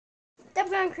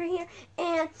DebGunCrew here,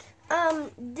 and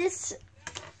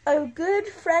a good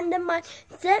friend of mine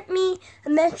sent me a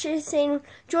message saying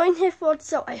join his world,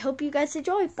 so I hope you guys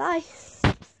enjoy. Bye.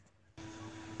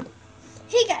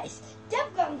 Hey guys,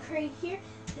 DebGunCrew here,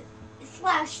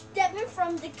 / Devin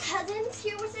from the Cousins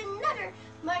here with another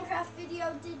Minecraft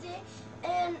video today,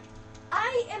 and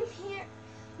I am here.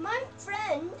 My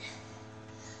friend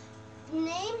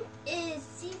name is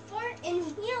C4, and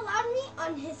he allowed me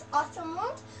on his awesome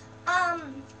world.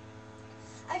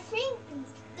 I think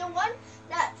the one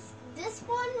this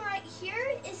one right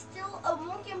here is still a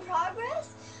work in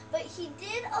progress, but he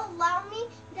did allow me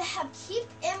to have keep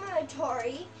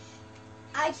inventory.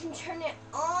 I can turn it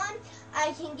on.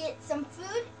 I can get some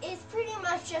food. It's pretty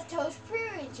much just those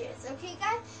privileges, okay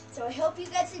guys? So I hope you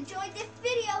guys enjoyed this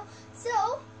video.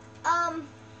 So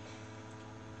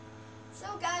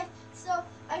guys, so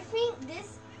I think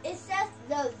it says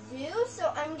the zoo,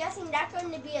 so I'm guessing that's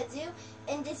going to be a zoo,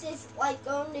 and this is like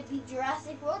going to be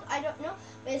Jurassic World. I don't know,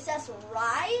 but it says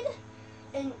ride,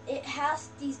 and it has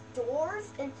these doors,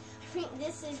 and I think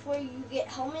this is where you get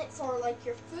helmets or like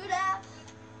your food at.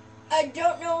 I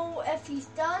don't know if he's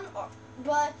done,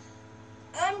 but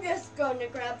I'm just going to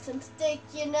grab some steak,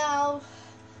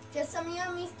 just some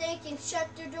yummy steak, and shut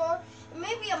the door, and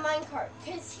maybe a minecart,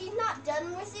 because he's not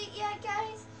done with it yet,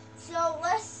 guys. So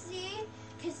let's see,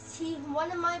 because he's one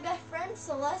of my best friends,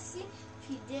 so let's see if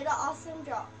he did an awesome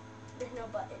job. There's no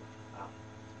button. Oh.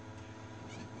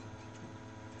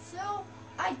 So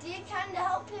I did kind of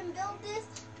help him build this,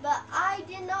 but I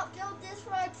did not build this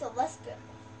right, so let's go.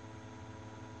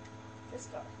 Let's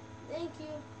go. Thank you.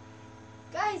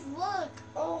 Guys, look.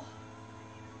 Oh.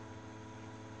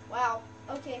 Wow.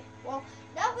 Okay. Well,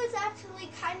 that was actually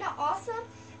kind of awesome.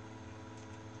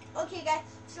 Okay, guys.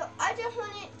 So I just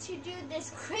wanted to do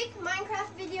this quick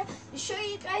Minecraft video to show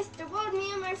you guys the world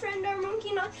me and my friend are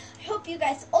monkeying on. I hope you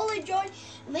guys all enjoy.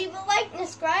 Leave a like and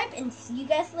subscribe, and see you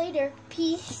guys later.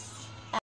 Peace.